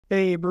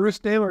Hey,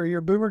 Bruce Naylor,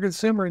 your boomer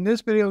consumer. And this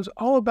video is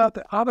all about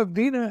the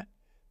Audivina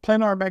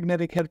planar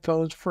magnetic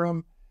headphones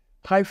from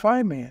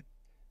HIFIMAN.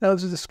 Now,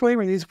 as a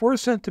disclaimer, these were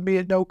sent to me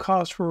at no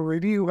cost for a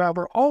review.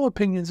 However, all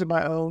opinions are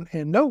my own,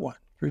 and no one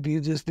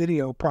reviewed this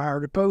video prior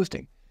to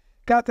posting.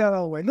 Got that out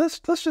of the way. Let's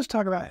just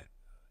talk about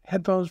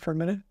headphones for a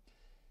minute.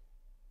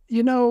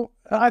 You know,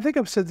 I think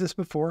I've said this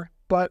before,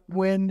 but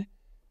when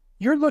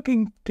you're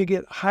looking to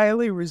get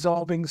highly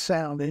resolving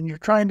sound and you're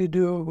trying to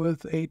do it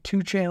with a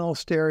 2-channel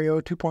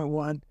stereo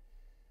 2.1,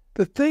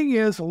 the thing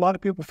is, a lot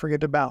of people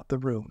forget about the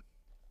room.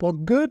 Well,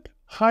 good,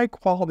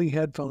 high-quality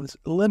headphones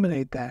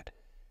eliminate that,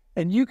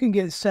 and you can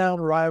get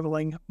sound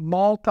rivaling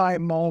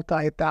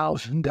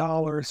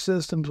multi-$1,000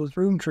 systems with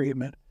room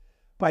treatment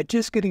by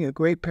just getting a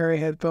great pair of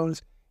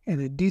headphones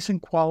and a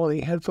decent quality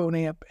headphone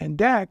amp and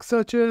DAC,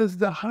 such as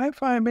the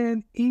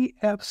HIFIMAN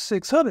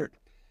EF600.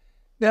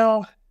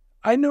 Now,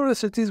 I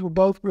noticed that these were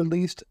both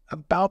released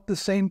about the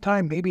same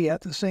time, maybe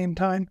at the same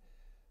time.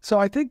 So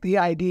I think the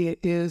idea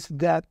is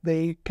that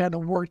they kind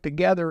of work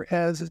together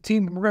as a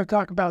team. We're going to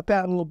talk about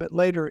that a little bit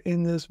later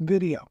in this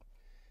video.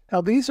 Now,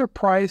 these are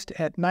priced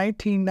at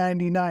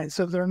 $19.99,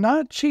 so they're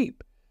not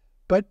cheap.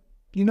 But,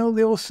 you know,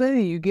 the old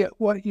saying, you get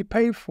what you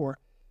pay for.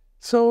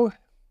 So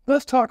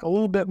let's talk a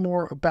little bit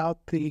more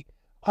about the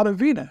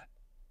Audivina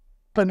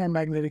planar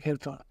magnetic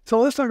headphone. So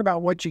let's talk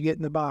about what you get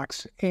in the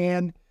box.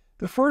 And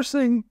the first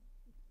thing,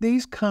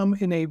 these come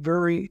in a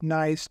very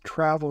nice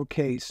travel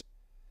case.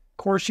 Of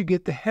course, you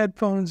get the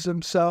headphones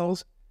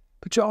themselves,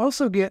 but you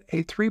also get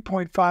a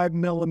 3.5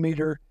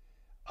 millimeter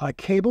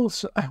cable,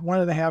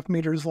 1.5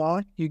 meters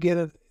long. You get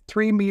a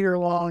 3 meter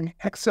long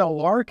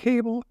XLR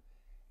cable,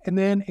 and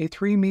then a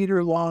 3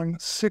 meter long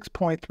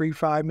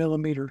 6.35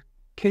 millimeter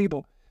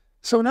cable.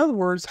 So in other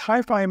words,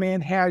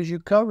 HIFIMAN has you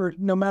covered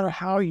no matter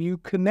how you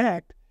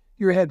connect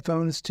your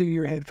headphones to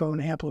your headphone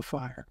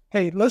amplifier.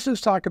 Hey, let's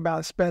just talk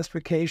about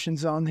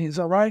specifications on these,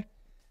 all right?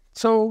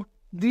 So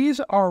these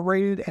are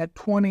rated at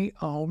 20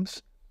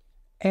 ohms,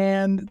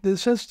 and the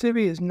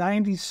sensitivity is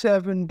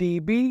 97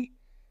 dB,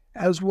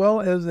 as well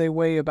as they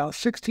weigh about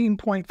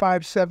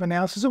 16.57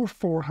 ounces or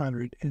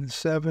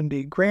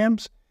 470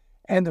 grams,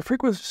 and the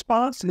frequency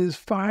response is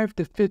 5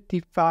 to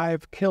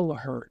 55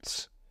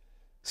 kilohertz.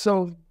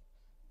 So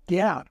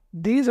yeah,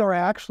 these are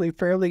actually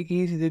fairly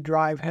easy to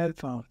drive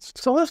headphones.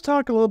 So let's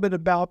talk a little bit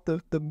about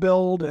the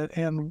build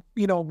and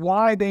you know,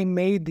 why they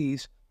made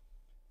these.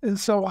 And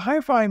so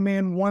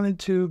HIFIMAN wanted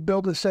to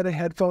build a set of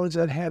headphones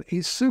that had a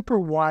super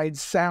wide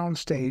sound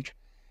stage.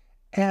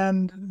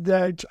 And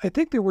that I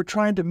think they were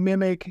trying to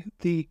mimic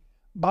the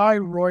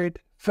Bayreuth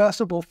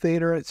Festival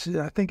Theater, it's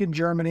I think in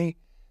Germany,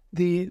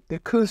 the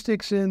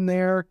acoustics in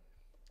there,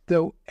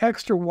 the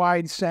extra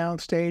wide sound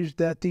stage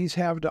that these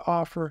have to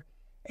offer.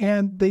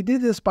 And they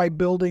did this by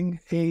building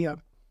a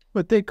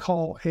what they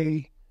call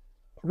a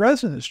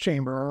resonance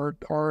chamber,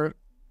 or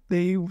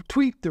they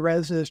tweaked the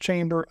resonance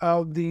chamber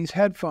of these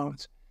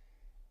headphones.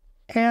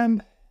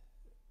 And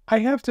I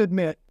have to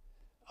admit,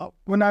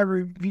 when I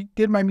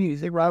did my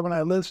music, right, when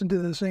I listened to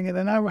this thing, and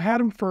then I had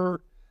them for a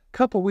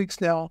couple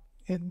weeks now,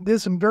 and did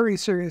some very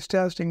serious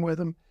testing with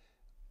them,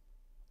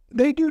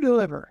 they do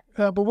deliver.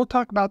 But we'll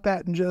talk about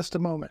that in just a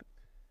moment.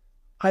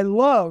 I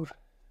love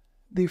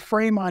the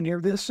frame on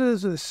here. This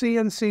is a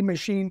CNC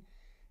machine,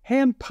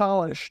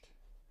 hand-polished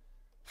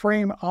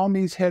frame on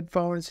these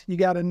headphones. You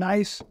got a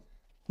nice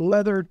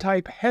leather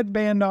type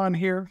headband on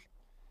here.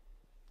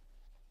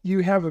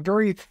 You have a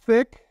very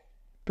thick,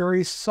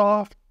 very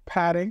soft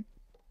padding.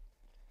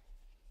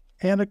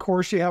 And of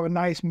course, you have a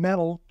nice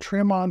metal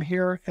trim on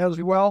here, as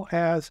well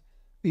as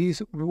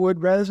these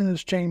wood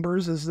resonance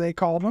chambers, as they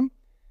call them.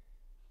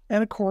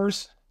 And of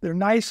course, they're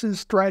nice and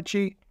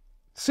stretchy,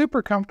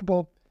 super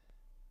comfortable.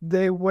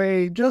 They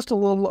weigh just a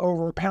little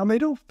over a pound. They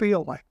don't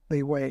feel like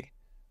they weigh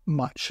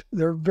much.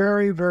 They're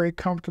very, very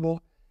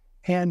comfortable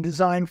and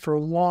designed for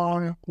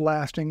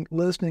long-lasting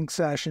listening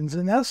sessions.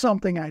 And that's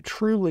something I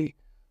truly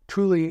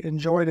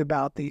enjoyed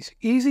about these.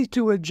 Easy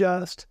to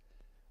adjust.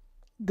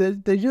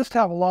 They just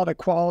have a lot of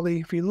quality.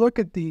 If you look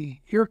at the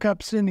ear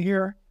cups in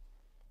here,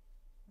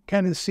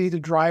 kind of see the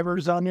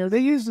drivers on here. They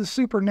use the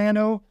Super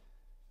Nano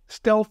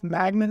stealth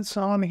magnets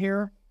on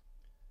here,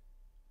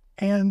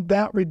 and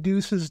that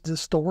reduces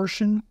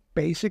distortion.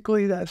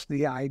 Basically, that's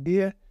the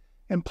idea.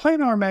 And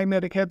planar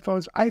magnetic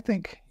headphones, I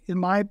think, in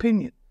my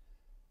opinion,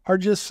 are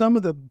just some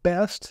of the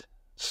best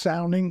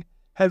sounding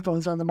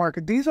headphones on the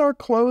market. These are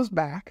closed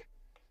back,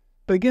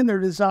 but again, they're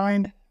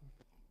designed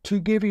to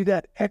give you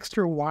that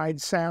extra wide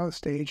sound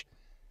stage,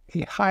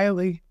 a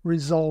highly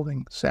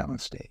resolving sound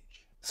stage.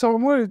 So I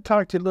wanted to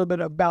talk to you a little bit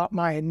about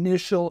my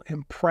initial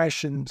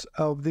impressions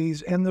of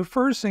these. And the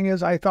first thing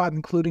is, I thought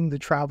including the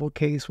travel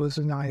case was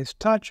a nice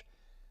touch.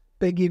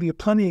 They give you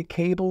plenty of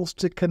cables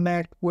to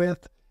connect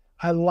with.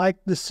 I like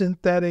the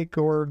synthetic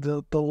or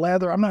the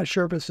leather. I'm not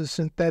sure if it's a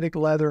synthetic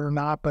leather or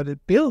not, but it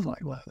feels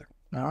like leather.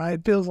 All right,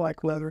 it feels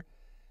like leather.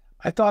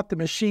 I thought the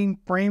machine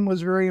frame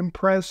was very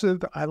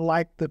impressive. I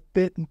like the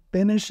fit and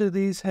finish of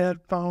these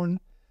headphones.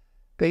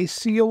 They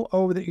seal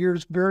over the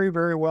ears very,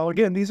 very well.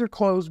 Again, these are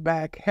closed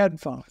back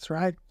headphones,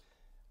 right?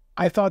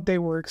 I thought they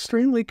were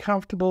extremely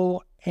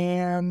comfortable,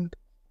 and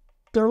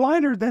they're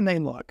lighter than they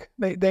look.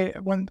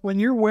 When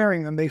you're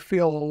wearing them, they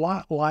feel a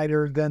lot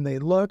lighter than they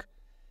look.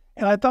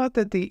 And I thought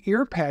that the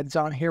ear pads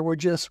on here were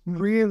just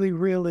really,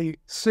 really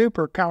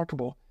super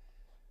comfortable.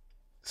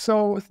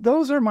 So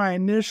those are my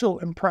initial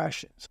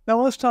impressions.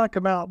 Now let's talk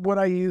about what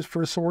I use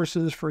for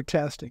sources for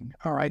testing.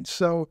 All right,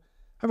 so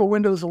I have a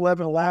Windows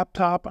 11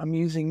 laptop. I'm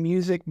using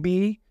Music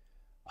B,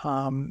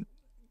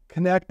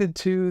 connected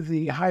to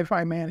the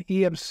HIFIMAN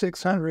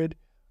EF600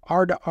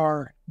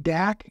 R2R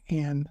DAC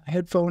and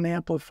headphone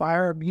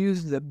amplifier. I've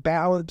used the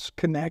balanced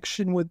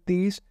connection with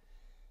these.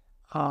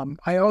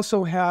 I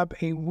also have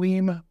a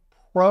Weem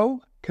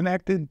Pro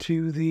connected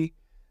to the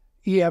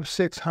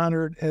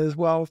EF600 as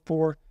well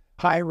for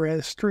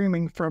high-res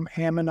streaming from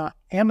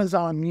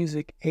Amazon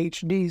Music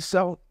HD.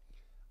 So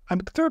I'm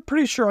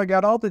pretty sure I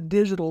got all the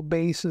digital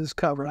bases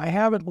covered. I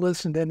haven't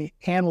listened to any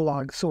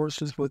analog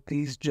sources with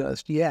these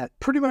just yet.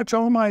 Pretty much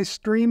all my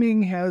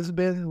streaming has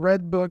been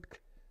Redbook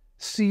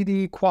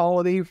CD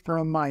quality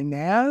from my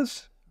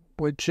NAS,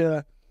 which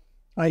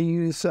I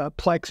use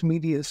Plex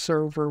Media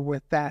Server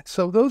with that.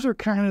 So those are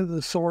kind of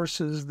the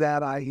sources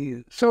that I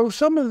use. So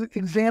some of the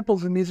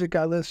examples of music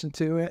I listen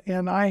to,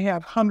 and I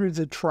have hundreds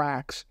of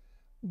tracks,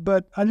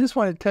 but I just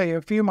want to tell you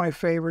a few of my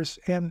favorites.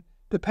 And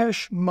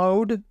Depeche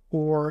Mode,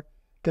 or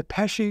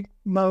Depeche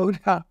Mode,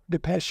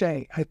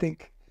 Depeche, I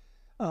think,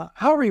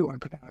 however you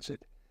want to pronounce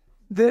it.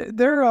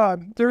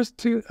 There's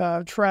two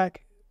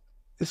track.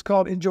 It's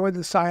called Enjoy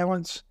the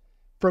Silence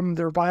from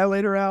their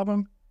Violator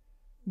album.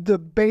 The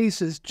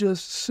bass is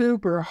just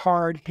super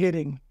hard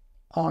hitting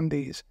on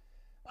these.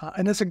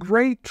 And it's a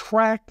great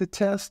track to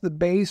test the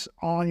bass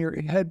on your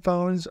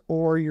headphones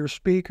or your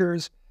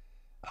speakers.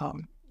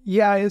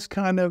 Yeah, it's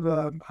kind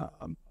of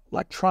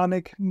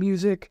electronic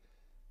music,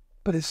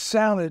 but it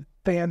sounded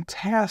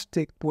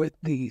fantastic with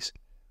these.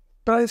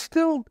 But I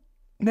still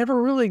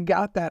never really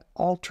got that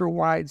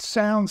ultra-wide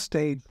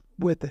soundstage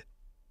with it.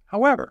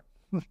 However,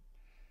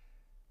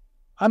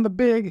 I'm a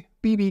big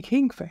B.B.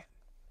 King fan.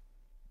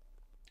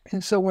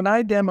 And so when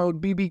I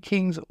demoed B.B.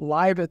 King's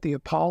Live at the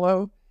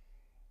Apollo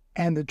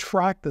and the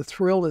track The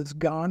Thrill Is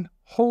Gone,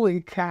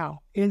 holy cow,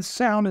 it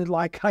sounded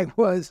like I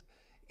was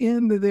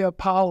in the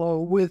Apollo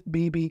with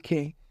B.B.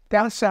 King.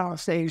 That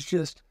soundstage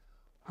just,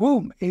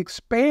 boom,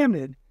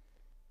 expanded.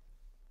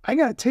 I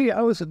got to tell you,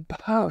 I was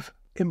above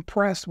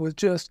impressed with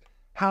just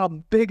how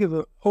big of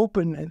an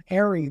open and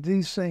airy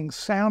these things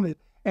sounded.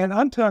 And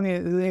I'm telling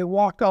you, they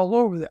walked all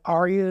over the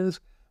Arias,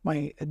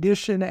 my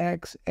Edition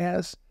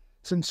XS,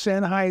 some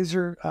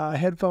Sennheiser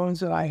headphones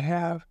that I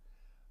have.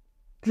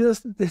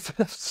 Just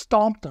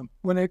stomped them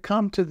when it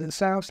comes to the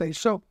soundstage.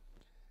 So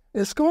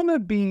it's going to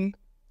be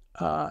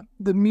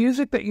the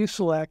music that you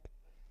select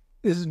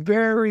is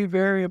very,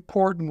 very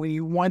important when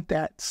you want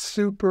that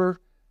super,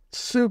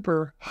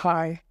 super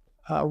high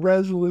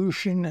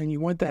resolution, and you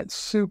want that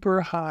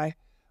super high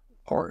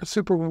or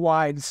super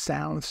wide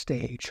sound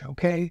stage,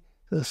 okay?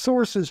 The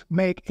sources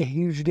make a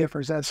huge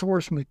difference. That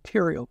source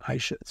material, I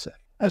should say.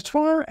 As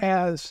far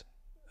as,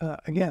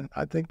 again,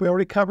 I think we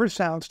already covered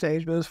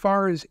soundstage, but as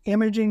far as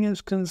imaging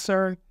is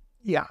concerned,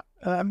 yeah,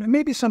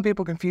 maybe some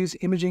people confuse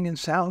imaging and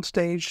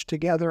soundstage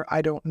together.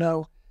 I don't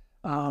know.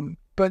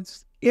 But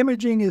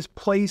imaging is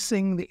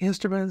placing the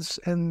instruments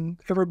and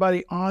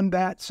everybody on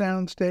that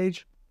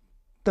soundstage.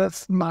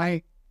 That's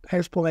my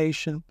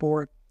explanation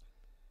for it.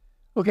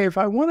 Okay, if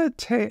I want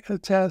to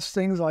test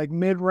things like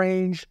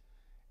mid-range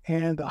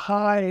and the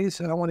highs,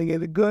 and I want to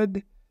get a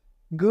good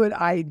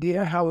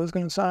idea how it's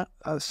going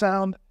to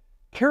sound,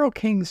 Carole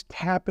King's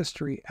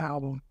Tapestry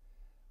album,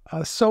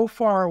 So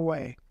Far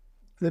Away,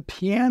 the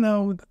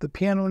piano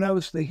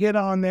notes, the hit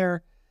on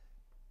there,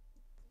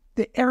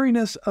 the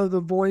airiness of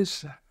the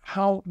voice,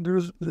 how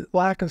there's the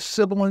lack of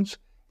sibilance,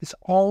 it's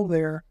all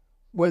there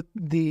with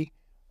the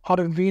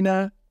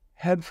Audivina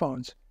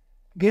headphones.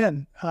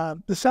 Again,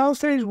 the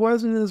soundstage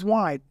wasn't as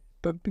wide,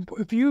 but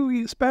if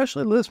you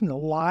especially listen to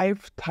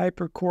live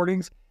type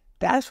recordings,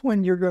 that's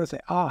when you're going to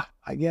say,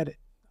 I get it.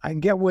 I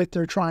get what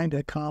they're trying to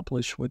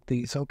accomplish with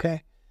these,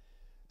 okay?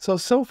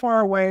 So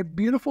Far Away,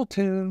 beautiful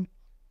tune,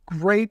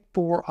 great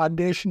for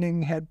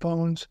auditioning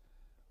headphones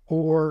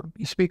or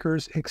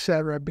speakers,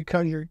 etc.,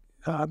 because your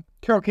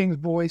Carole King's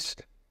voice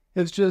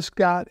has just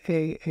got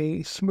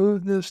a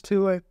smoothness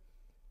to it,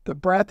 the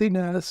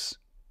breathiness,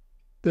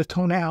 the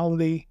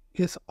tonality,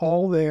 it's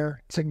all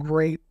there. It's a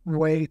great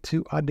way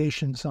to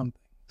audition something.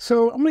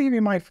 So I'm going to give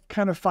you my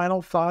kind of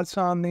final thoughts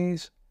on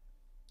these,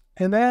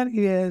 and that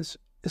is,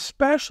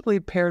 especially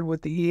paired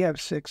with the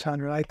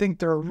EF600, I think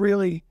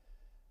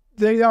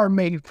they are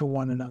made for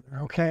one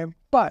another, okay?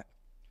 But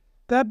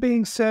that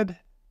being said,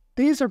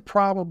 these are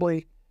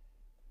probably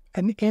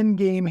an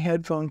in-game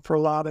headphone for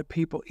a lot of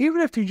people.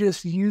 Even if you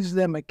just use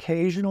them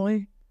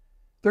occasionally,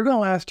 they're going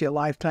to last you a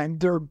lifetime.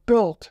 They're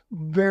built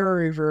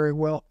very, very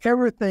well.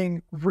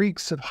 Everything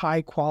reeks of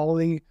high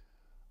quality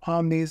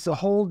on these. The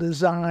whole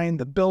design,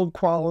 the build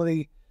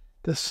quality,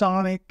 the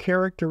sonic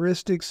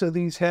characteristics of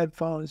these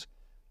headphones.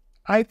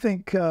 I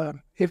think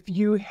if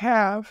you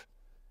have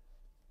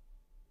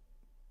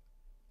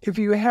if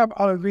you have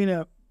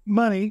Audivina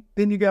money,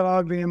 then you got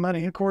Audivina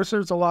money. Of course,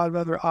 there's a lot of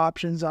other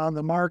options on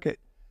the market.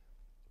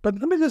 But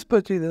let me just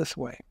put it this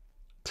way.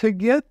 To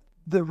get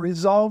the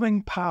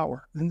resolving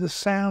power in the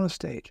sound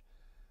stage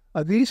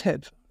of these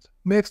headphones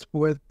mixed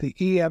with the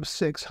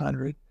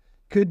EF600,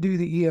 could do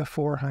the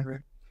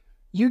EF400,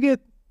 you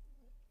get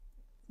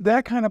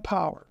that kind of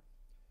power.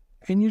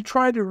 And you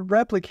try to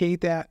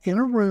replicate that in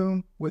a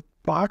room with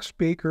box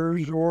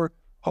speakers or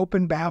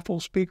open baffle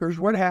speakers,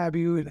 what have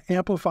you, an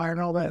amplifier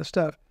and all that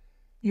stuff,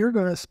 you're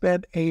going to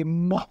spend a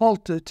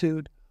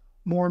multitude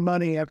more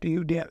money after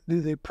you do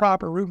the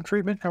proper room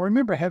treatment. Now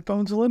remember,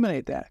 headphones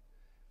eliminate that.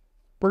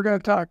 We're going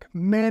to talk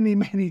many,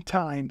 many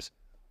times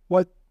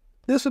what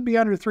this would be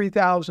under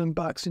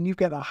 $3,000, and you've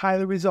got a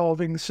highly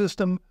resolving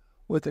system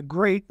with a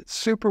great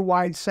super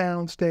wide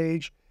sound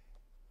stage,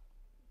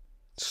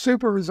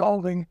 super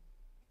resolving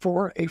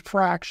for a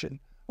fraction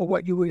of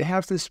what you would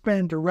have to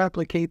spend to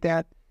replicate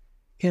that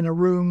in a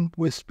room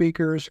with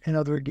speakers and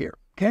other gear.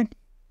 Okay?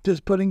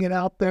 Just putting it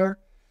out there.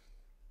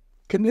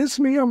 Convince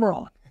me I'm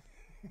wrong.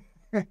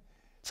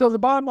 So the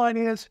bottom line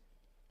is,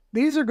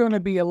 these are going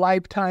to be a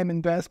lifetime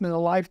investment, a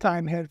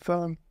lifetime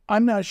headphone.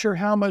 I'm not sure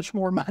how much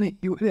more money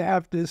you would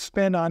have to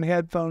spend on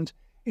headphones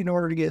in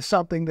order to get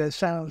something that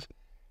sounds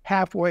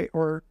halfway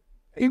or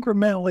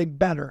incrementally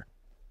better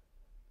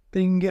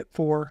than you can get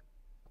for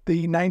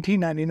the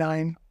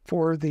 $19.99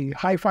 for the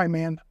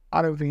HIFIMAN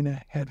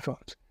Audivina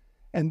headphones.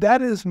 And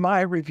that is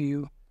my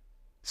review.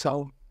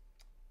 So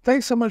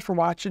thanks so much for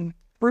watching.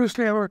 Bruce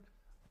Taylor,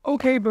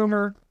 OK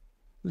Boomer,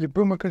 the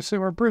Boomer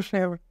Consumer. Bruce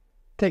Taylor,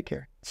 take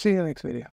care. See you in the next video.